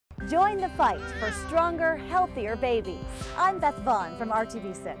Join the fight for stronger, healthier babies. I'm Beth Vaughn from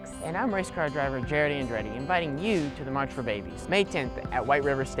RTV6. And I'm race car driver Jarett Andretti, inviting you to the March for Babies, May 10th at White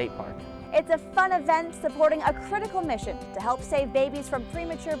River State Park. It's a fun event supporting a critical mission to help save babies from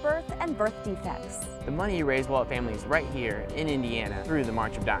premature birth and birth defects. The money you raise will help families right here in Indiana through the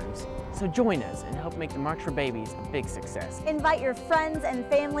March of Dimes. So join us and help make the March for Babies a big success. Invite your friends and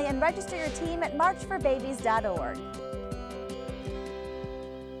family and register your team at marchforbabies.org.